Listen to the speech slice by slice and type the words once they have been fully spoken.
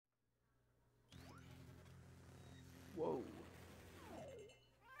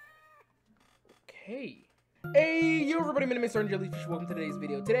Hey, yo everybody, my name is Jellyfish. Welcome to today's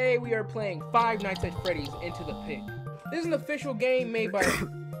video. Today we are playing Five Nights at Freddy's Into the Pit. This is an official game made by...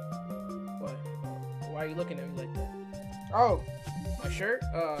 What? Why are you looking at me like that? Oh, my shirt?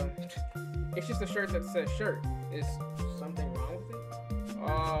 It's just a shirt that says shirt. Is something wrong with it?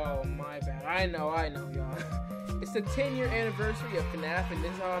 Oh, my bad. I know, y'all. It's the 10-year anniversary of FNAF, and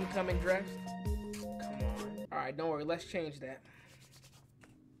this is how I'm coming dressed. Come on. Alright, don't worry. Let's change that.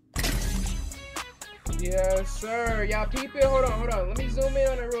 Yes, sir. Y'all peep it. Hold on. Let me zoom in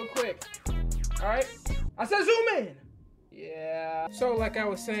on it real quick. Alright? I said zoom in! Yeah. So, like I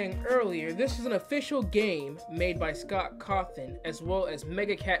was saying earlier, this is an official game made by Scott Cawthon as well as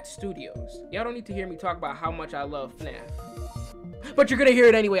Mega Cat Studios. Y'all don't need to hear me talk about how much I love FNAF. But you're gonna hear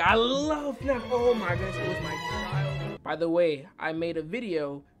it anyway. I love FNAF. Oh my goodness, it was my child. By the way, I made a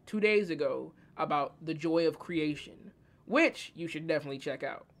video 2 days ago about the joy of creation, which you should definitely check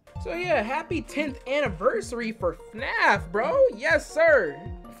out. So yeah, happy 10th anniversary for FNAF, bro. Yes, sir.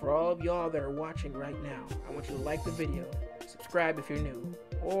 For all of y'all that are watching right now, I want you to like the video, subscribe if you're new,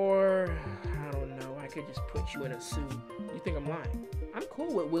 or I don't know, I could just put you in a suit. You think I'm lying? I'm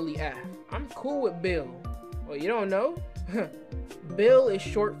cool with Willie F. I'm cool with Bill. Well, you don't know? Bill is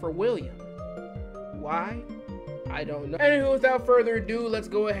short for William. Why? I don't know. Anywho, without further ado, let's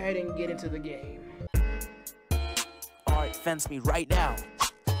go ahead and get into the game. Alright, fence me right now.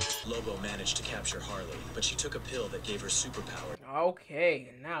 Lobo managed to capture Harley, but she took a pill that gave her superpower.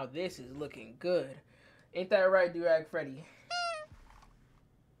 Okay, now this is looking good. Ain't that right, Durag Freddy?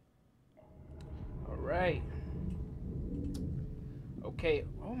 Alright. Okay,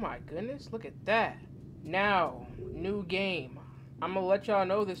 oh my goodness, look at that. Now, new game. I'm gonna let y'all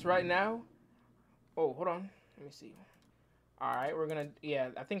know this right now. Oh, hold on. Let me see. Alright, we're gonna, yeah,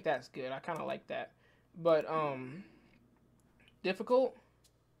 I think that's good. I kind of like that. But, difficult?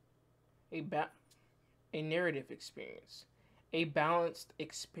 A narrative experience. A balanced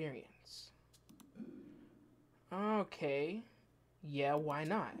experience. Okay. Yeah, why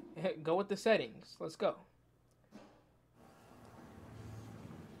not? Go with the settings. Let's go.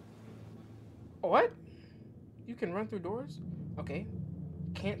 What? You can run through doors? Okay.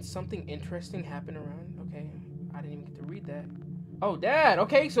 Can't something interesting happen around? Okay. I didn't even get to read that. Oh, Dad.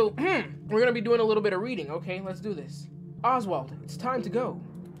 Okay, so we're going to be doing a little bit of reading. Okay, let's do this. Oswald, it's time to go.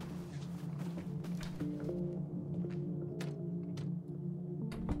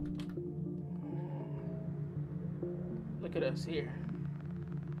 Look at us here.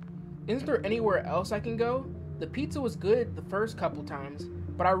 Isn't there anywhere else I can go? The pizza was good the first couple times,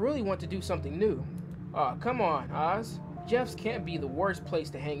 but I really want to do something new. Aw, come on, Oz. Jeff's can't be the worst place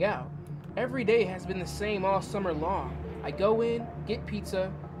to hang out. Every day has been the same all summer long. I go in, get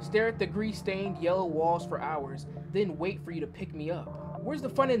pizza, stare at the grease-stained yellow walls for hours, then wait for you to pick me up. Where's the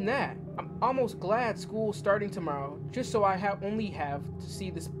fun in that? I'm almost glad school's starting tomorrow, just so I only have to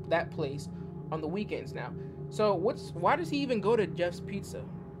see that place on the weekends now. So why does he even go to Jeff's Pizza?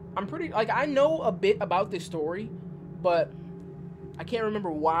 I'm pretty, I know a bit about this story, but I can't remember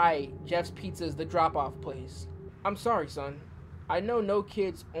why Jeff's Pizza is the drop-off place. I'm sorry, son. I know no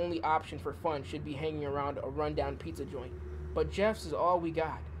kid's only option for fun should be hanging around a rundown pizza joint, but Jeff's is all we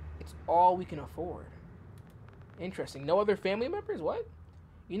got. It's all we can afford. Interesting. No other family members? What?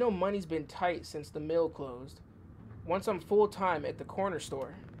 You know money's been tight since the mill closed. Once I'm full-time at the corner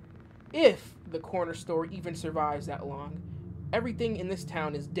store. If the corner store even survives that long, everything in this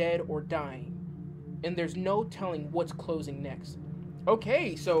town is dead or dying, and there's no telling what's closing next.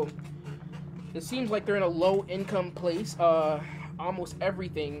 Okay, so it seems like they're in a low-income place. Almost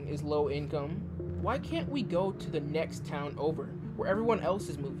everything is low income. Why can't we go to the next town over, where everyone else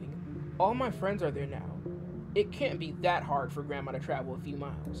is moving? All my friends are there now. It can't be that hard for Grandma to travel a few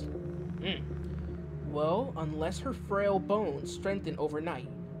miles. Well, unless her frail bones strengthen overnight,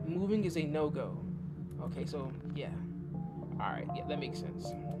 moving is a no-go. Okay, so, yeah. Alright, yeah, that makes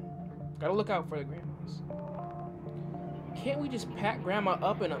sense. Gotta look out for the grandmas. Can't we just pack Grandma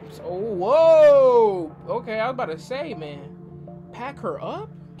up in a... Oh, whoa! Okay, I was about to say, man. Pack her up?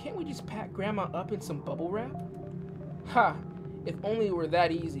 Can't we just pack Grandma up in some bubble wrap? Ha! If only it were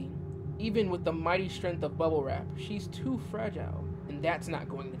that easy. Even with the mighty strength of bubble wrap, she's too fragile, and that's not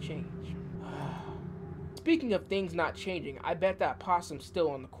going to change. Speaking of things not changing, I bet that possum's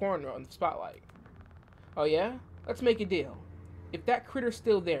still on the corner on the spotlight. Oh yeah? Let's make a deal. If that critter's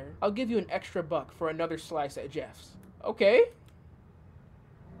still there, I'll give you an extra $1 for another slice at Jeff's. Okay.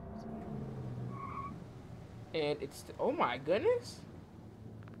 And it's... Oh my goodness.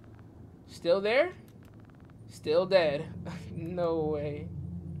 Still there? Still dead. No way.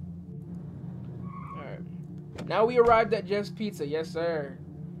 Alright. Now we arrived at Jeff's Pizza. Yes, sir.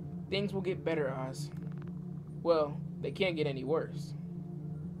 Things will get better, Oz. Well, they can't get any worse.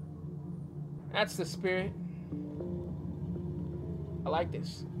 That's the spirit. I like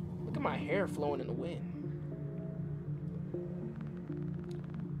this. Look at my hair flowing in the wind.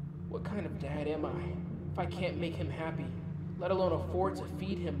 What kind of dad am I if I can't make him happy, let alone afford to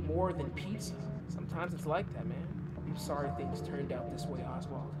feed him more than pizza? Sometimes it's like that, man. I'm sorry things turned out this way,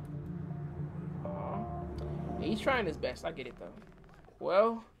 Oswald. Aw. He's trying his best. I get it, though.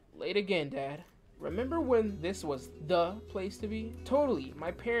 Well, late again, Dad. Remember when this was the place to be? Totally.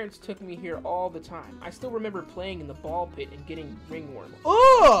 My parents took me here all the time. I still remember playing in the ball pit and getting ringworm.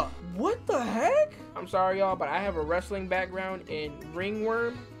 Ugh! What the heck? I'm sorry, y'all, but I have a wrestling background, and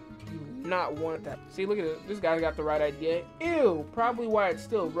ringworm, you do not want that. See, look at this. This guy's got the right idea. Ew, probably why it's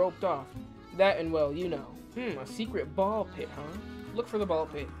still roped off. That and, well, you know. A secret ball pit, huh? Look for the ball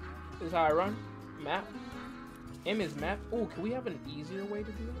pit. This is how I run. Map. M is map. Oh, can we have an easier way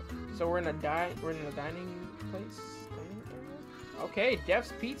to do that? So we're in a dining place. Okay,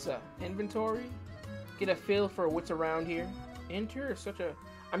 Jeff's Pizza. Inventory. Get a feel for what's around here. Enter such a...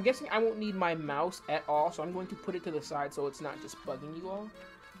 I'm guessing I won't need my mouse at all, so I'm going to put it to the side so it's not just bugging you all.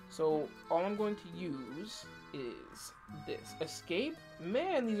 So all I'm going to use is this. Escape?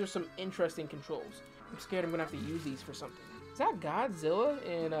 Man, these are some interesting controls. I'm scared I'm gonna have to use these for something. Is that Godzilla?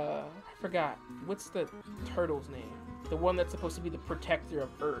 And I forgot. What's the turtle's name? The one that's supposed to be the protector of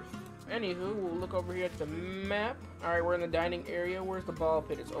Earth. Anywho, we'll look over here at the map. Alright, we're in the dining area. Where's the ball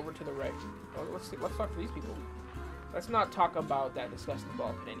pit? It's over to the right. Oh, let's talk to these people. Let's not talk about that disgusting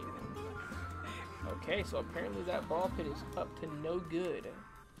ball pit anymore. Okay, so apparently that ball pit is up to no good.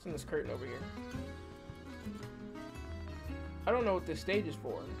 What's in this curtain over here? I don't know what this stage is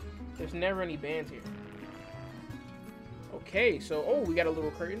for. There's never any bands here. Okay, so, oh, we got a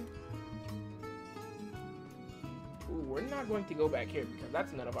little curtain. Ooh, we're not going to go back here because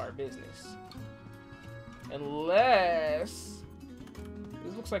that's none of our business. Unless...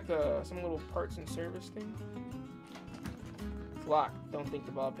 This looks like some little parts and service thing. It's locked. Don't think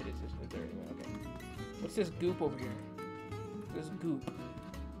the ball pit is there anyway. Okay. What's this goop over here? This goop.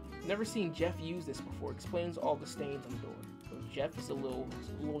 Never seen Jeff use this before. Explains all the stains on the door. So Jeff is a little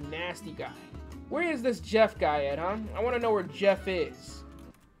nasty guy. Where is this Jeff guy at, huh? I want to know where Jeff is.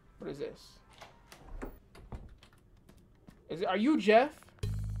 What is this? Are you Jeff?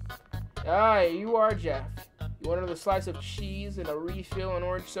 Ah, you are Jeff. You want another slice of cheese and a refill on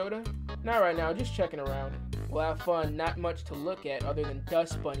orange soda? Not right now, just checking around. We'll have fun, not much to look at other than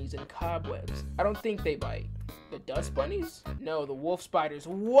dust bunnies and cobwebs. I don't think they bite. The dust bunnies? No, the wolf spiders.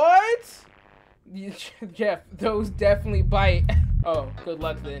 What? Jeff, those definitely bite. Oh, good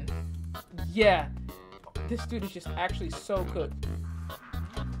luck then. Yeah, this dude is just actually so cooked.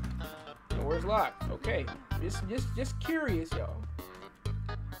 Where's locked? Okay, just curious, y'all.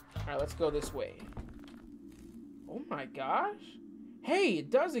 All right, let's go this way. Oh my gosh! Hey, it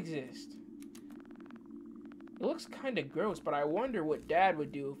does exist. It looks kind of gross, but I wonder what Dad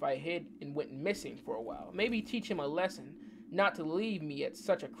would do if I hid and went missing for a while. Maybe teach him a lesson, not to leave me at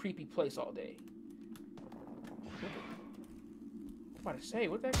such a creepy place all day. I'm about to say,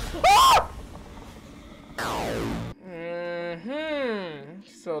 what the heck?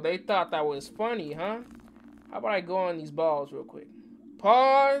 So they thought that was funny, huh? How about I go on these balls real quick?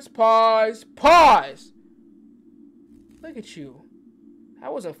 Pause, pause, pause! Look at you.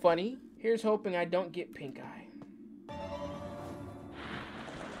 That wasn't funny. Here's hoping I don't get pink eye.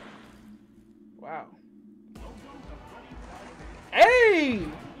 Wow. Hey!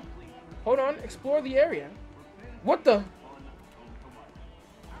 Hold on, explore the area. What the?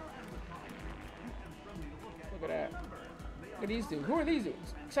 Look at that. Look at these dudes. Who are these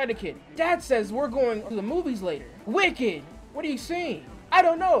dudes? Excited kid. Dad says we're going to the movies later. Wicked! What are you saying? I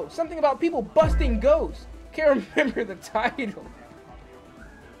don't know. Something about people busting ghosts. Can't remember the title.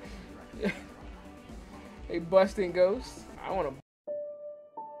 They busting ghosts. I want to.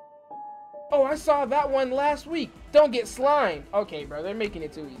 Oh, I saw that one last week. Don't get slimed. Okay, bro. They're making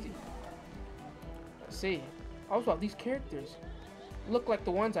it too easy. Let's see. Also, these characters look like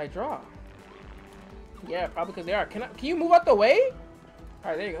the ones I draw. Yeah, probably because they are. Can you move out the way? All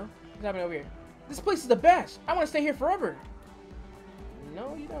right, there you go. What's happening over here? This place is the best. I want to stay here forever.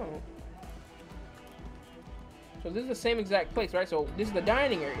 No, you don't. So this is the same exact place, right? So this is the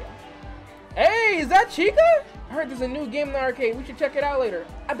dining area. Hey, is that Chica? I heard there's a new game in the arcade. We should check it out later.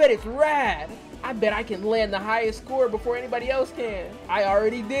 I bet it's rad. I bet I can land the highest score before anybody else can. I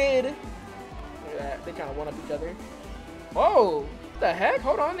already did. Look at that. They kind of one-up each other. Oh, what the heck?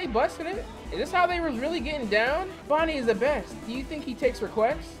 Hold on, they busted it. Is this how they were really getting down? Bonnie is the best. Do you think he takes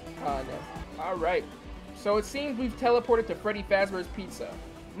requests? Oh, no. All right. So it seems we've teleported to Freddy Fazbear's Pizza.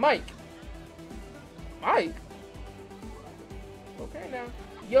 Mike. Mike? Okay now.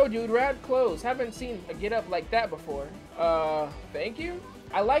 Yo, dude, rad clothes. Haven't seen a get up like that before. Thank you?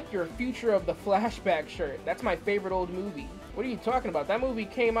 I like your Future of the Flashback shirt. That's my favorite old movie. What are you talking about? That movie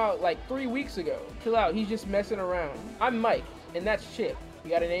came out like 3 weeks ago. Chill out, he's just messing around. I'm Mike, and that's Chip. You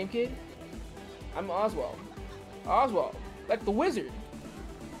got a name, kid? I'm Oswald. Oswald. Like the wizard.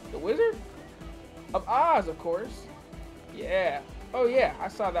 The Wizard? Of Oz, of course. Yeah. Oh yeah, I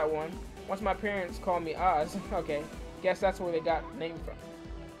saw that one. Once my parents called me Oz. Okay, guess that's where they got the name from.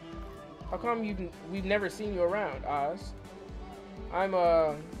 How come we've never seen you around, Oz?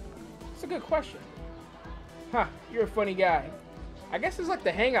 It's a good question. Huh, you're a funny guy. I guess it's like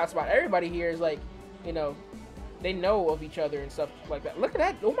the hangout spot. Everybody here is like, you know, they know of each other and stuff like that. Look at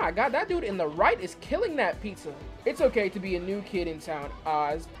that. Oh my god, that dude in the right is killing that pizza. It's okay to be a new kid in town,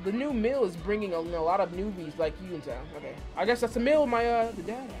 Oz. The new mill is bringing a lot of newbies like you in town. Okay, I guess that's a mill the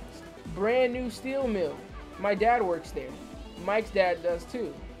dad has. Brand new steel mill. My dad works there. Mike's dad does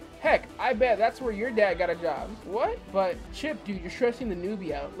too. Heck, I bet that's where your dad got a job. What? But Chip, dude, you're stressing the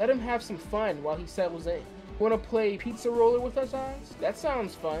newbie out. Let him have some fun while he settles in. Wanna play pizza roller with us, Oz? That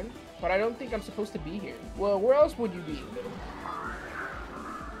sounds fun, but I don't think I'm supposed to be here. Well, where else would you be?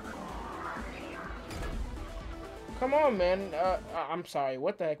 Come on, man. I'm sorry,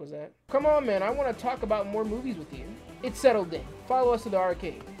 what the heck was that? Come on, man, I want to talk about more movies with you. It's settled in. Follow us to the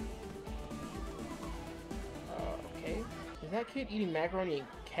arcade. Okay. Is that kid eating macaroni and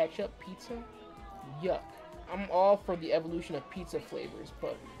ketchup pizza? Yuck. I'm all for the evolution of pizza flavors,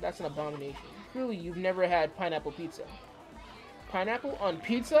 but that's an abomination. Really, you've never had pineapple pizza. Pineapple on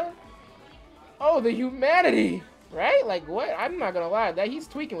pizza? Oh, the humanity! Right? Like, what? I'm not gonna lie, he's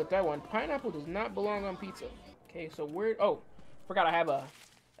tweaking with that one. Pineapple does not belong on pizza. Okay, so where... Oh, forgot I have a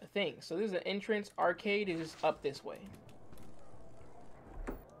thing. So this is an entrance. Arcade is up this way.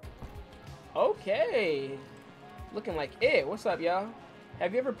 Okay. Looking like it. What's up, y'all?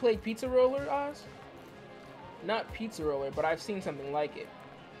 Have you ever played Pizza Roller, Oz? Not Pizza Roller, but I've seen something like it.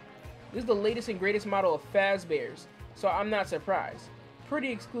 This is the latest and greatest model of Fazbear's, so I'm not surprised. Pretty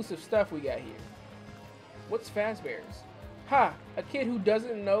exclusive stuff we got here. What's Fazbear's? Ha! A kid who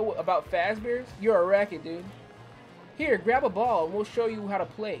doesn't know about Fazbear's? You're a racket, dude. Here, grab a ball and we'll show you how to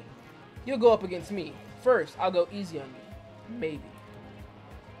play. You'll go up against me. First, I'll go easy on you. Maybe.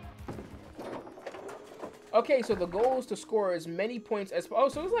 Okay, so the goal is to score as many points as... Oh,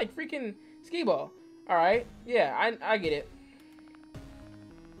 so it's like freaking skee ball. Alright, yeah, I get it.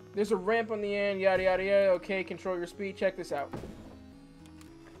 There's a ramp on the end, yada yada yada. Okay, control your speed. Check this out.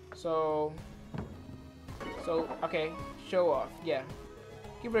 So, okay, show off. Yeah,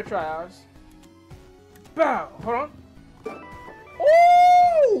 give it a try, Oz. Bow. Hold on.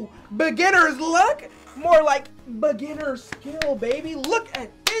 Ooh! Beginner's luck? More like beginner skill, baby. Look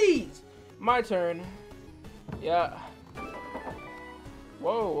at these. My turn. Yeah.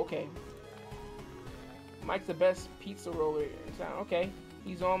 Whoa, okay. Mike's the best pizza roller in town. Okay.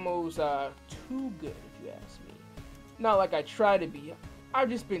 He's almost too good, if you ask me. Not like I try to be. I've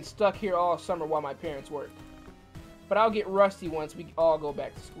just been stuck here all summer while my parents work. But I'll get rusty once we all go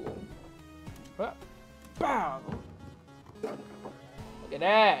back to school. Bow! Look at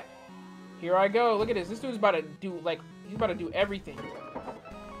that. Here I go. Look at this. This dude's about to do, like, he's about to do everything.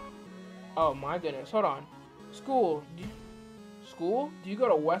 Oh my goodness. Hold on. School? Do you go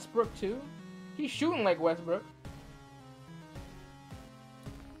to Westbrook too? He's shooting like Westbrook.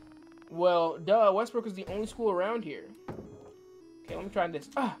 Well, duh, Westbrook is the only school around here. Okay, let me try this.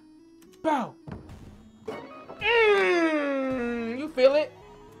 Bow! You feel it?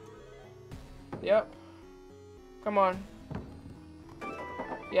 Yep. Come on.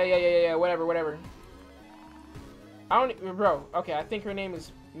 Yeah, whatever. I don't... Bro, okay, I think her name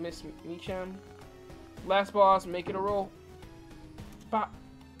is Miss Meacham. Last boss, make it a roll. Bow!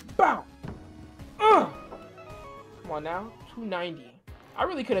 Bow! Come on now, 290. I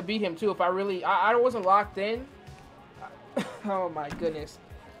really could have beat him too if I wasn't locked in. Oh my goodness.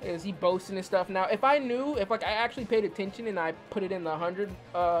 Is he boasting and stuff now? If I knew, if like I actually paid attention and I put it in the 100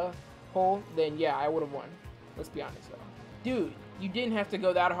 hole, then yeah, I would have won. Let's be honest though. Dude, you didn't have to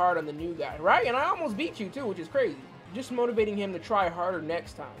go that hard on the new guy, right? And I almost beat you too, which is crazy. Just motivating him to try harder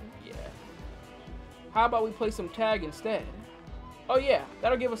next time. Yeah. How about we play some tag instead? Oh yeah,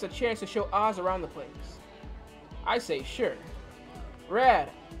 that'll give us a chance to show Oz around the place. I say sure. Rad,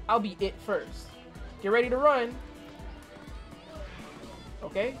 I'll be it first. Get ready to run.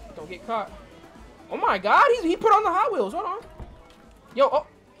 Okay, don't get caught. Oh my god, he put on the Hot Wheels. Hold on. Yo, oh.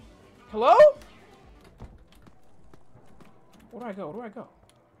 Hello? Where do I go?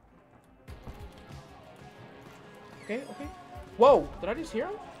 Okay, Okay, okay. Whoa, did I just hear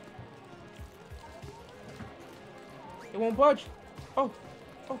him? It won't budge. Oh,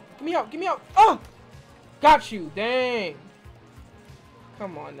 oh, get me out, get me out. Oh, got you, dang.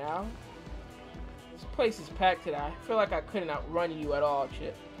 Come on now. This place is packed today. I feel like I couldn't outrun you at all,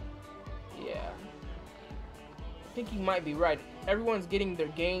 Chip. Yeah. I think you might be right. Everyone's getting their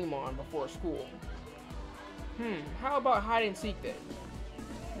game on before school. How about hide and seek then?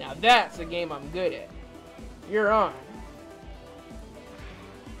 Now that's a game I'm good at. You're on.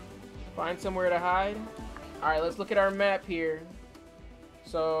 Find somewhere to hide. Alright, let's look at our map here.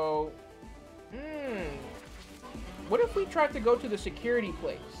 So, what if we tried to go to the security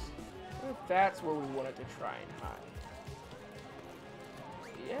place? What if that's where we wanted to try and hide?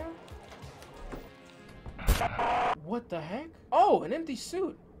 Yeah? What the heck? Oh, an empty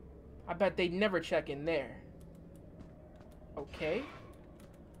suit. I bet they'd never check in there. Okay.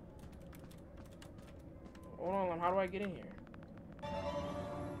 Hold on, how do I get in here?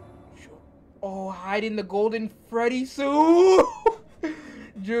 Oh, hide in the golden Freddy suit!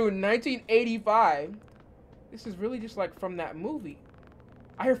 June 1985. This is really just like from that movie.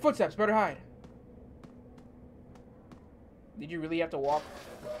 I hear footsteps, better hide. Did you really have to walk?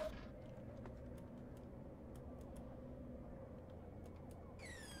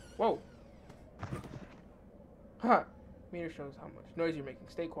 Whoa. Huh. Meter shows how much noise you're making.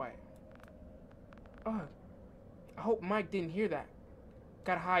 Stay quiet. I hope Mike didn't hear that.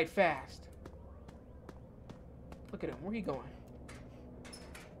 Gotta hide fast. Look at him. Where he going?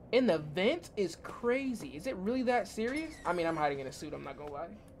 In the vent is crazy. Is it really that serious? I mean, I'm hiding in a suit. I'm not gonna lie.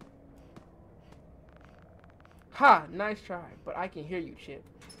 Ha! Nice try. But I can hear you, Chip.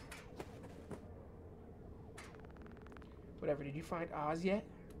 Whatever. Did you find Oz yet?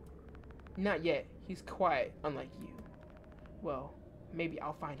 Not yet. He's quiet, unlike you. Well, maybe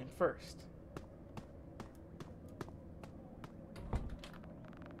I'll find him first.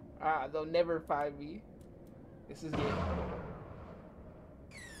 They'll never find me. This is it.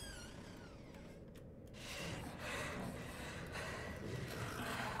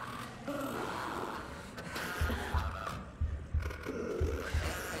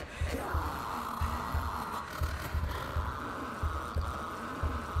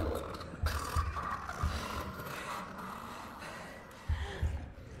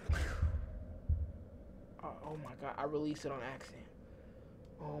 Oh my god, I released it on accident.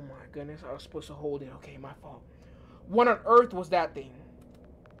 Oh my goodness, I was supposed to hold it. Okay, my fault. What on earth was that thing?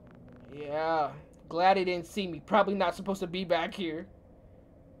 Yeah, glad it didn't see me. Probably not supposed to be back here.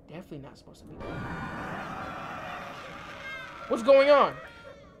 Definitely not supposed to be back here. What's going on?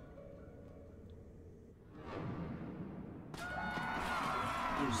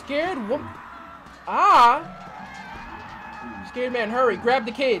 You scared? What? Scared man, hurry. Grab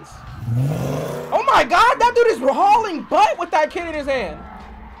the kids. Oh my god, that dude is hauling butt with that kid in his hand.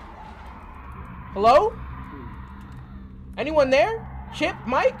 Hello? Anyone there? Chip?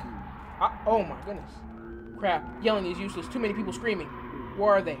 Mike? Oh my goodness. Crap, yelling is useless. Too many people screaming.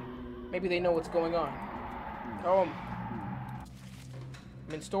 Where are they? Maybe they know what's going on. Oh.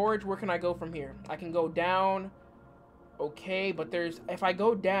 I'm in storage. Where can I go from here? I can go down. Okay, but if I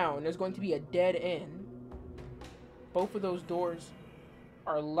go down, there's going to be a dead end. Both of those doors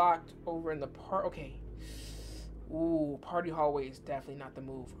are locked over in the okay. Ooh, party hallway is definitely not the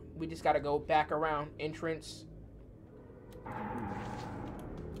move. We just gotta go back around entrance.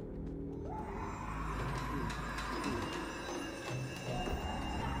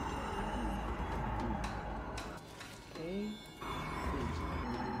 Okay.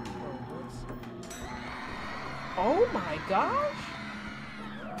 Oh my gosh!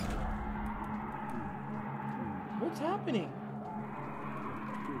 What's happening?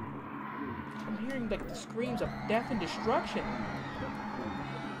 I'm hearing like the screams of death and destruction.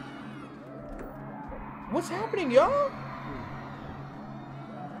 What's happening, y'all?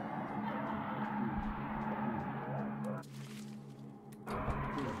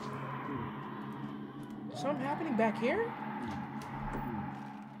 Something happening back here?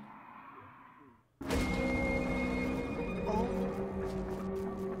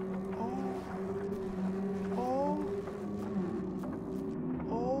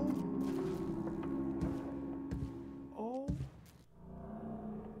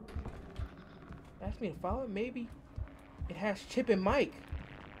 Me to follow it? Maybe it has Chip and Mike.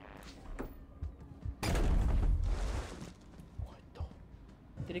 What the?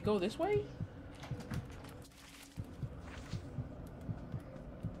 Did it go this way?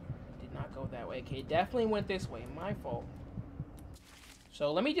 Did not go that way. Okay, it definitely went this way. My fault.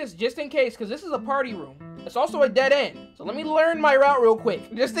 So let me just in case, because this is a party room. It's also a dead end. So let me learn my route real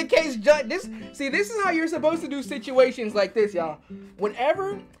quick. Just in case, this is how you're supposed to do situations like this, y'all.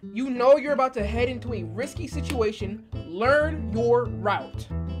 Whenever you know you're about to head into a risky situation, learn your route.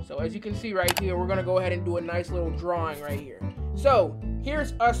 So as you can see right here, we're gonna go ahead and do a nice little drawing right here. So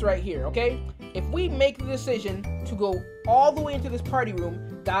here's us right here, okay? If we make the decision to go all the way into this party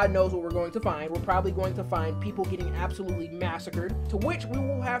room, God knows what we're going to find. We're probably going to find people getting absolutely massacred, to which we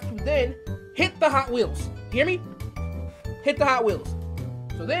will have to then hit the Hot Wheels. Hear me? Hit the Hot Wheels.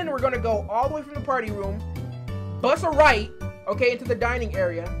 So then we're gonna go all the way from the party room, bust a right, okay, into the dining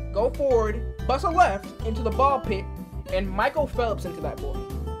area, go forward, bust a left into the ball pit, and Michael Phelps into that boy.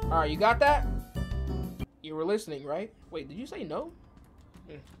 All right, you got that? You were listening, right? Wait, did you say no?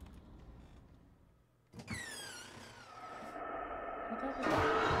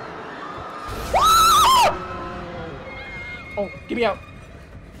 Oh, get me out.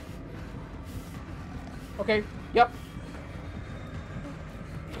 Okay, yep.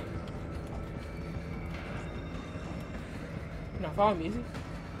 You're not following me, is he?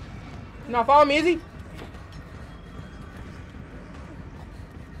 You're not following me, is he?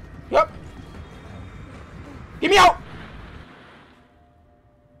 Yep. Get me out!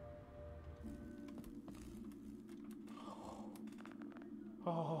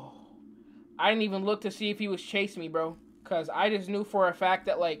 Oh. I didn't even look to see if he was chasing me, bro. Because I just knew for a fact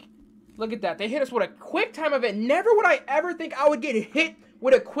that, like, look at that. They hit us with a quick time event. Never would I ever think I would get hit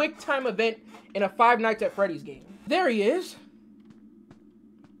with a quick time event in a Five Nights at Freddy's game. There he is.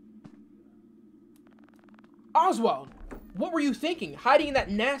 Oswald, what were you thinking? Hiding in that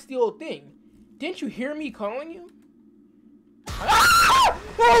nasty old thing. Didn't you hear me calling you? Ah!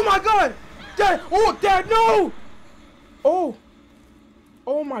 Oh my god! Dad! Oh, Dad, no! Oh.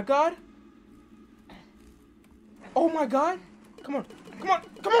 Oh my god. Oh my god. Come on. Come on.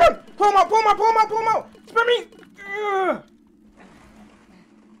 Come on. Pull him out. Pull him out. Pull him out. Pull him out. Spare me. Ugh.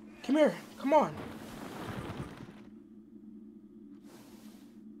 Come here. Come on.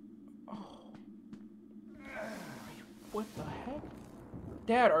 Oh. What the heck?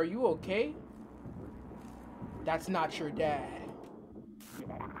 Dad, are you okay? That's not your dad.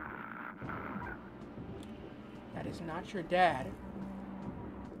 That is not your dad.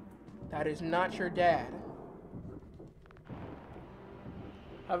 That is not your dad.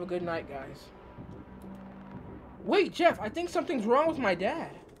 Have a good night, guys. Wait, Jeff, I think something's wrong with my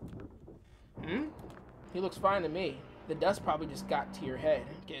dad. He looks fine to me. The dust probably just got to your head,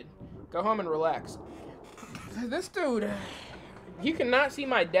 kid. Go home and relax. This dude, you cannot see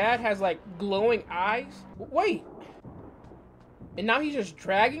my dad has, like, glowing eyes? Wait. And now he's just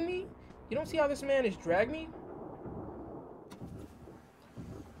dragging me? You don't see how this man is dragging me?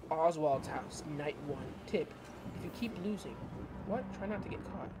 Oswald's house, night 1. Tip, if you keep losing, what? Try not to get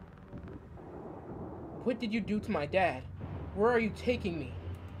caught. What did you do to my dad? Where are you taking me?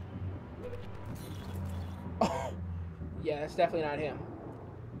 Oh, yeah, that's definitely not him.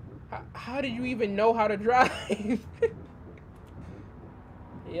 How did you even know how to drive?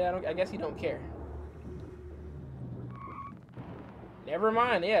 Yeah, I guess you don't care. Never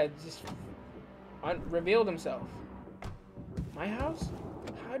mind, yeah, just revealed himself. My house?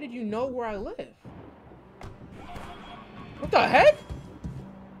 How did you know where I live? What the heck?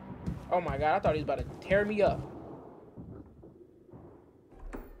 Oh my god, I thought he was about to tear me up.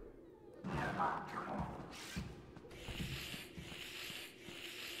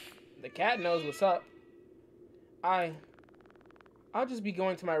 The cat knows what's up. I'll just be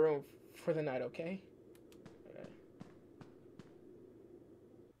going to my room for the night, okay?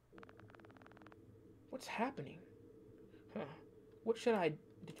 What's happening? Huh. What should I do?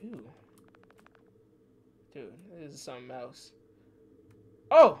 Dude, this is something else.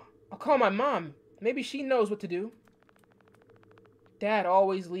 Oh! I'll call my mom. Maybe she knows what to do. Dad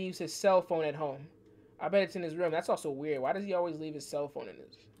always leaves his cell phone at home. I bet it's in his room. That's also weird. Why does he always leave his cell phone in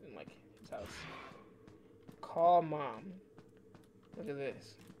his house? Call mom. Look at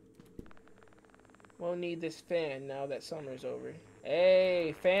this. We'll need this fan now that summer's over.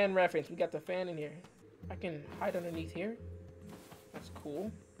 Hey, fan reference. We got the fan in here. I can hide underneath here. That's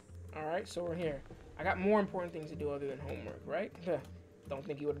cool. Alright, so we're here. I got more important things to do other than homework, right? Don't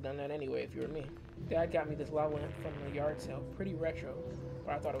think you would have done that anyway if you were me. Dad got me this lava lamp from the yard sale. Pretty retro,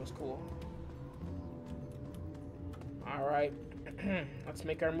 but I thought it was cool. Alright, let's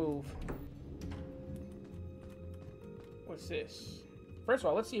make our move. What's this? First of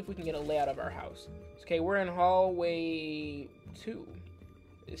all, let's see if we can get a layout of our house. Okay, we're in hallway 2.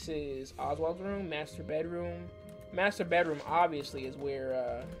 This is Oswald's room, master bedroom. Master bedroom obviously is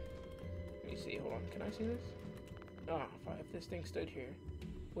where, let me see, hold on, can I see this? Oh, if this thing stood here,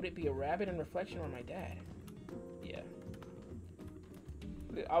 would it be a rabbit in reflection or my dad?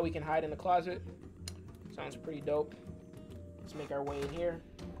 Oh, we can hide in the closet. Sounds pretty dope. Let's make our way in here.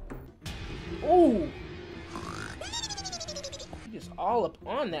 Ooh! Just all up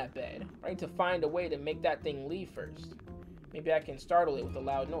on that bed. I need to find a way to make that thing leave first. Maybe I can startle it with a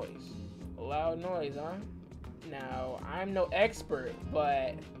loud noise. A loud noise, huh? Now, I'm no expert,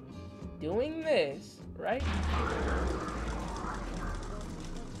 but doing this, right?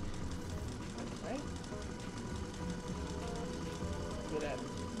 Right? Look at that.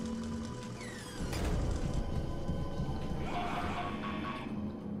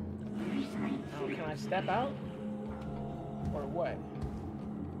 Now, can I step out? Or what?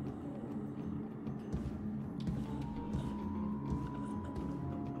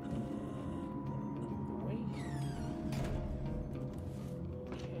 Wait.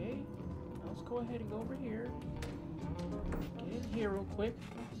 Okay. Let's go ahead and go over here. Get in here real quick.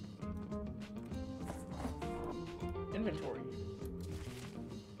 Inventory.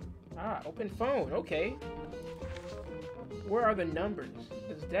 Ah, open phone. Okay. Where are the numbers?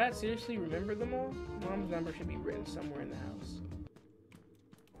 Does Dad seriously remember them all? Mom's number should be written somewhere in the house.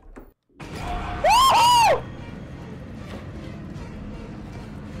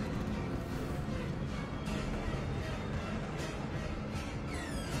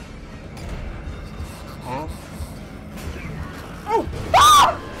 Huh? Oh!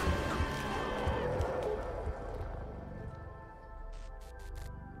 Ah!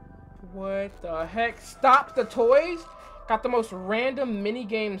 What the heck? Stop the toys? Got the most random mini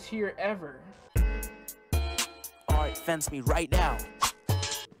games here ever. Alright, fence me right now.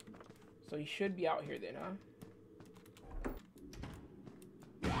 So he should be out here then, huh?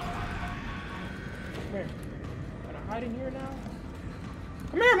 Come here. Gotta hide in here now.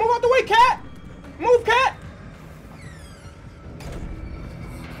 Come here, move out the way, cat! Move, cat!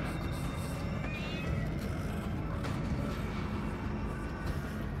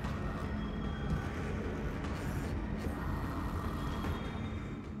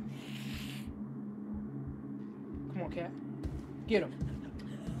 Come on, cat. Get him.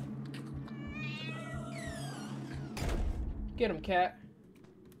 Get him, cat.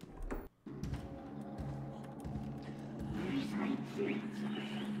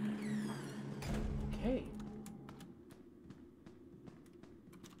 Okay.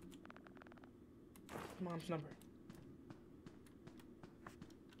 Mom's number.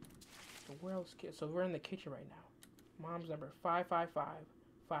 So where else? So we're in the kitchen right now. Mom's number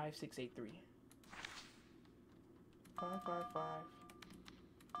 555-5683. 555-5683.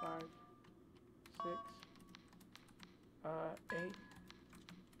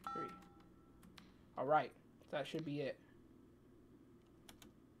 All right, that should be it.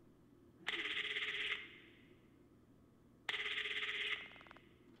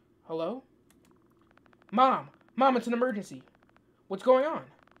 Hello? Mom! Mom, it's an emergency. What's going on?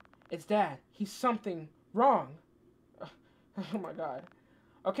 It's Dad. He's something wrong. Oh my God.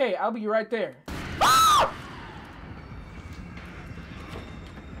 Okay, I'll be right there. Ah!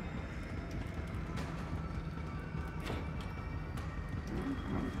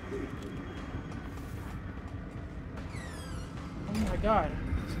 Oh my God.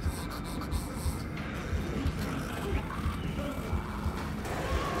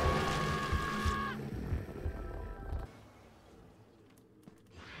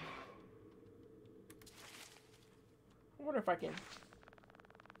 I wonder if I can.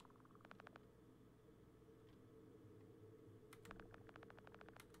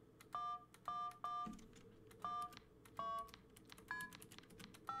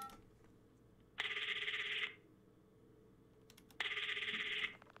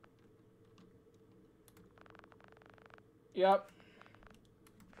 Yep.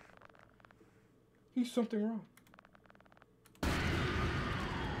 He's something wrong. Here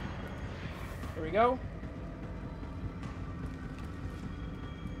we go.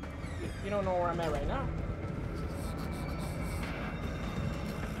 You don't know where I'm at right now.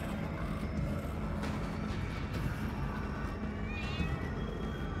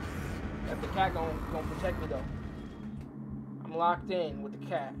 Got the cat gonna protect me though. I'm locked in with the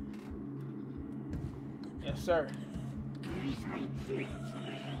cat. Yes, sir.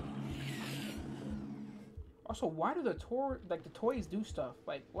 Also, why do the toys do stuff?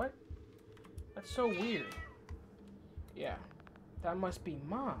 Like, what? That's so weird. Yeah, that must be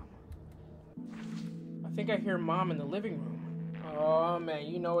Mom. I think I hear Mom in the living room. Oh man,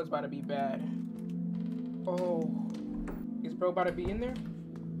 you know it's about to be bad. Oh, is bro about to be in there?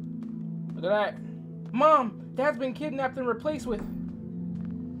 Look at that. Mom, Dad's been kidnapped and replaced with...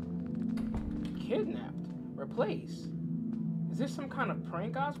 Kidnapped? Replaced? Is this some kind of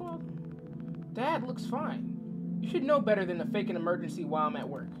prank, Oswald? Dad looks fine. You should know better than to fake an emergency while I'm at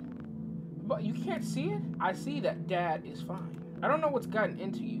work. But you can't see it? I see that Dad is fine. I don't know what's gotten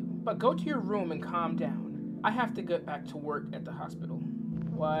into you, but go to your room and calm down. I have to get back to work at the hospital.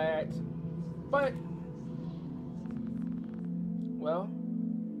 What? But... well,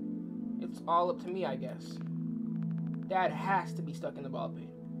 it's all up to me, I guess. Dad has to be stuck in the ball pit.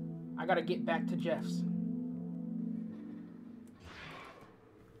 I gotta get back to Jeff's.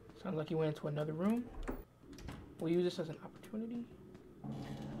 Sounds like he went into another room. We'll use this as an opportunity.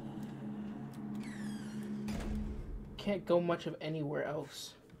 Can't go much of anywhere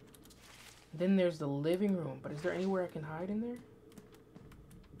else. Then there's the living room, but is there anywhere I can hide in there?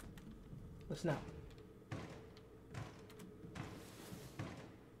 Listen out.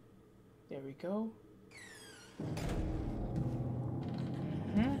 There we go.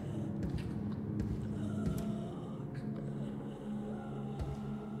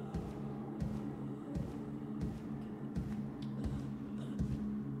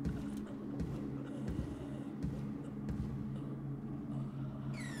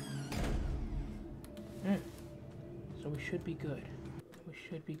 So we should be good. We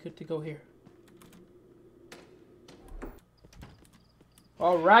should be good to go here.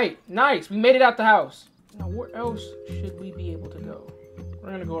 Alright, nice. We made it out the house. Now where else should we be able to go? We're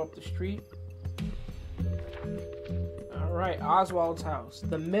gonna go up the street. Alright, Oswald's house.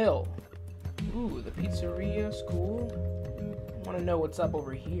 The mill. Ooh, the pizzeria, school. I wanna know what's up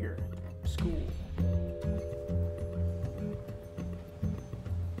over here. School.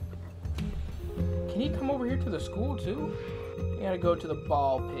 Can he come over here to the school too? We gotta go to the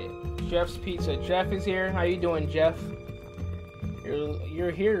ball pit. Jeff's Pizza. Jeff is here. How you doing, Jeff?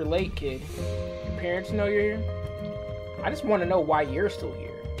 You're here late, kid. Your parents know you're here? I just want to know why you're still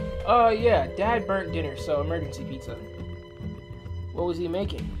here. Yeah, Dad burnt dinner, so emergency pizza. What was he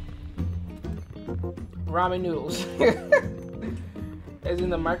making? Ramen noodles. As in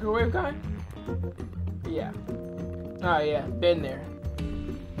the microwave guy? Yeah. Oh yeah, been there.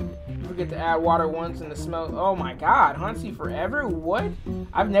 Forget to add water once and the smell. Oh my god, Hansi forever? What?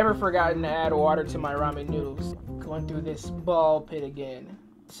 I've never forgotten to add water to my ramen noodles. Going through this ball pit again.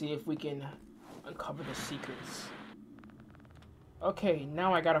 See if we can uncover the secrets. Okay,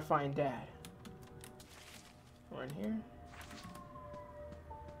 now I gotta find Dad. We're in here.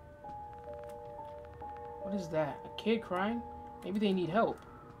 What is that? A kid crying? Maybe they need help.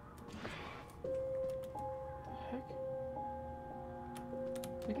 Heck?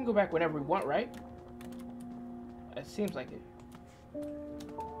 We can go back whenever we want, right? It seems like it.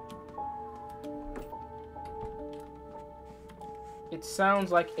 It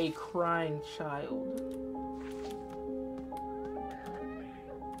sounds like a crying child.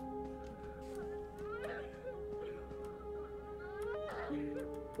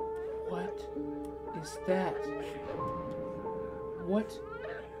 What is that? What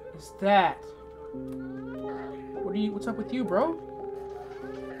is that? What's up with you, bro?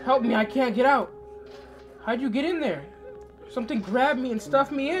 Help me, I can't get out. How'd you get in there? Something grabbed me and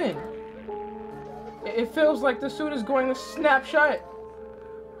stuffed me in. It feels like the suit is going to snap shut.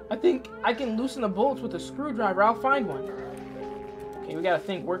 I think I can loosen the bolts with a screwdriver. I'll find one. Okay, we gotta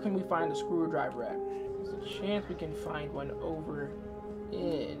think. Where can we find the screwdriver at? There's a chance we can find one over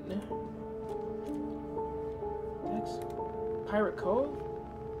in... That's Pirate Cove?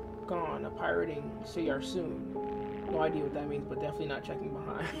 Gone. A pirating CR soon. No idea what that means, but definitely not checking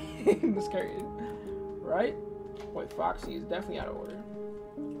behind. This character. Right? Wait, Foxy is definitely out of order.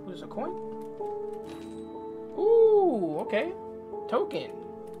 There's a coin? Ooh, okay. Token.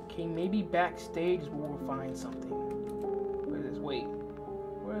 Okay, maybe backstage we'll find something. Where is this? Wait.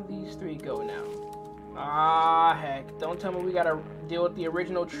 Where do these three go now? Ah, heck. Don't tell me we gotta deal with the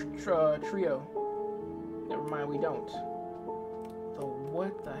original trio. Never mind, we don't. So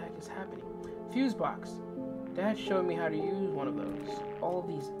what the heck is happening? Fuse box. Dad showed me how to use one of those. All of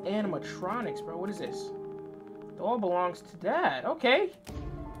these animatronics, bro. What is this? It all belongs to Dad. Okay.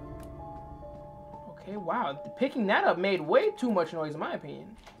 Okay, wow. Picking that up made way too much noise in my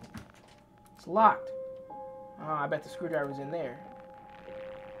opinion. It's locked. I bet the screwdriver's in there.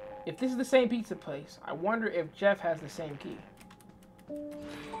 If this is the same pizza place, I wonder if Jeff has the same key.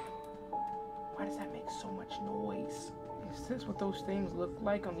 Why does that make so much noise? Is this what those things look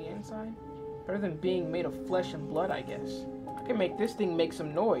like on the inside? Better than being made of flesh and blood, I guess. I can make this thing make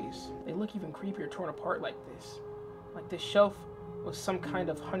some noise. They look even creepier torn apart like this. Like this shelf was some kind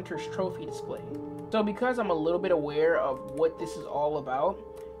of hunter's trophy display. So because I'm a little bit aware of what this is all about,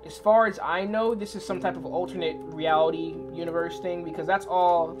 as far as I know, this is some type of alternate reality universe thing, because that's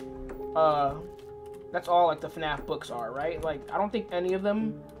all That's all like the FNAF books are, right? Like, I don't think any of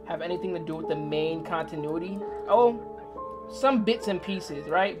them have anything to do with the main continuity. Oh, some bits and pieces,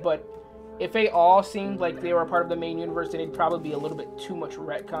 right? But if they all seemed like they were a part of the main universe, then it'd probably be a little bit too much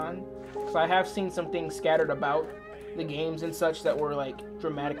retcon. Because I have seen some things scattered about the games and such that were like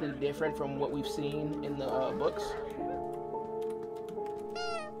dramatically different from what we've seen in the books.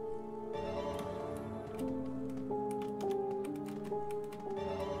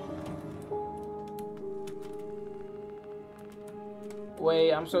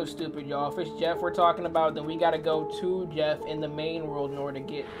 Wait, I'm so stupid, y'all. If it's Jeff we're talking about, then we gotta go to Jeff in the main world in order to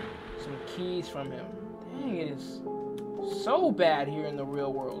get some keys from him. Dang, it is so bad here in the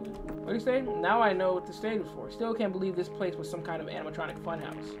real world. What do you say? Now I know what the stage was for. Still can't believe this place was some kind of animatronic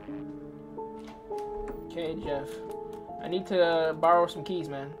funhouse. Okay, Jeff. I need to borrow some keys,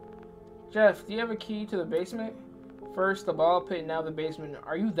 man. Jeff, do you have a key to the basement? First the ball pit, now the basement.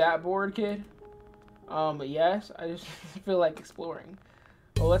 Are you that bored, kid? But yes, I just feel like exploring.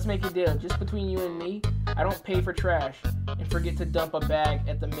 Well, let's make a deal. Just between you and me, I don't pay for trash and forget to dump a bag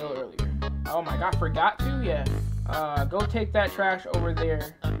at the mill earlier. Oh my god, forgot to? Yeah. Go take that trash over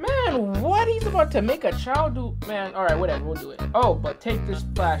there. Man, what? He's about to make a child do... Man, alright, whatever, we'll do it. Oh, but take this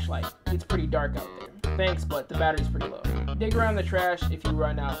flashlight. It's pretty dark out there. Thanks, but the battery's pretty low. Dig around the trash if you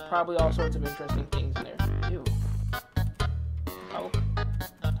run out. Probably all sorts of interesting things in there. Ew.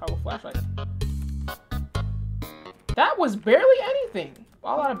 Toggle flashlight. That was barely anything.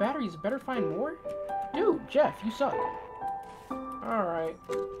 All out of batteries, better find more? Dude, Jeff, you suck. Alright.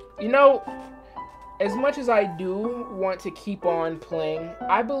 You know, as much as I do want to keep on playing,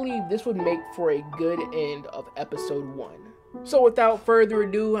 I believe this would make for a good end of episode 1. So without further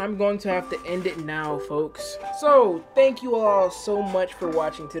ado, I'm going to have to end it now, folks. So, thank you all so much for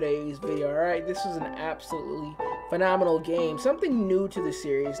watching today's video, alright? This is an absolutely phenomenal game. Something new to the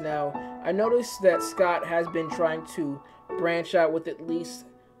series. Now, I noticed that Scott has been trying to branch out with at least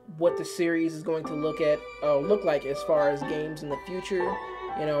what the series is going to look like as far as games in the future.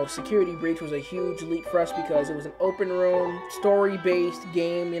 You know, Security Breach was a huge leap for us because it was an open room, story-based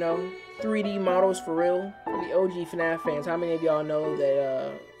game, you know, 3D models for real. For the OG FNAF fans, how many of y'all know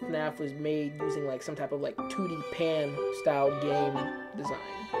that FNAF was made using like some type of like 2D pan style game design?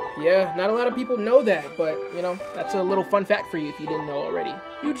 Yeah, not a lot of people know that, but you know, that's a little fun fact for you if you didn't know already.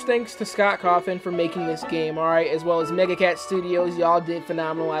 Huge thanks to Scott Coffin for making this game, alright, as well as Megacat Studios. Y'all did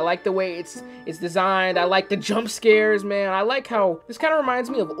phenomenal. I like the way it's designed. I like the jump scares, man. I like how this kind of reminds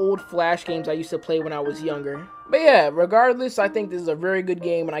me of old Flash games I used to play when I was younger. But yeah, regardless, I think this is a very good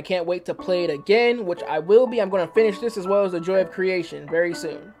game, and I can't wait to play it again, which I will be. I'm going to finish this as well as The Joy of Creation very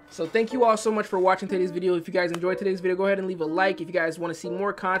soon. So thank you all so much for watching today's video. If you guys enjoyed today's video, go ahead and leave a like. If you guys want to see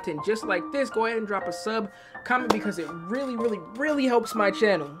more content just like this, go ahead and drop a sub, comment, because it really helps my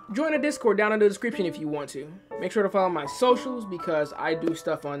channel. Join the Discord down in the description if you want to. Make sure to follow my socials because I do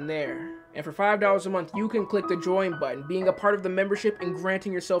stuff on there. And for $5 a month, you can click the join button, being a part of the membership and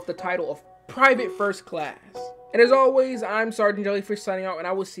granting yourself the title of Private First Class. And as always, I'm Sergeant Jellyfish signing out, and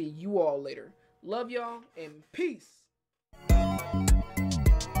I will see you all later. Love y'all, and peace.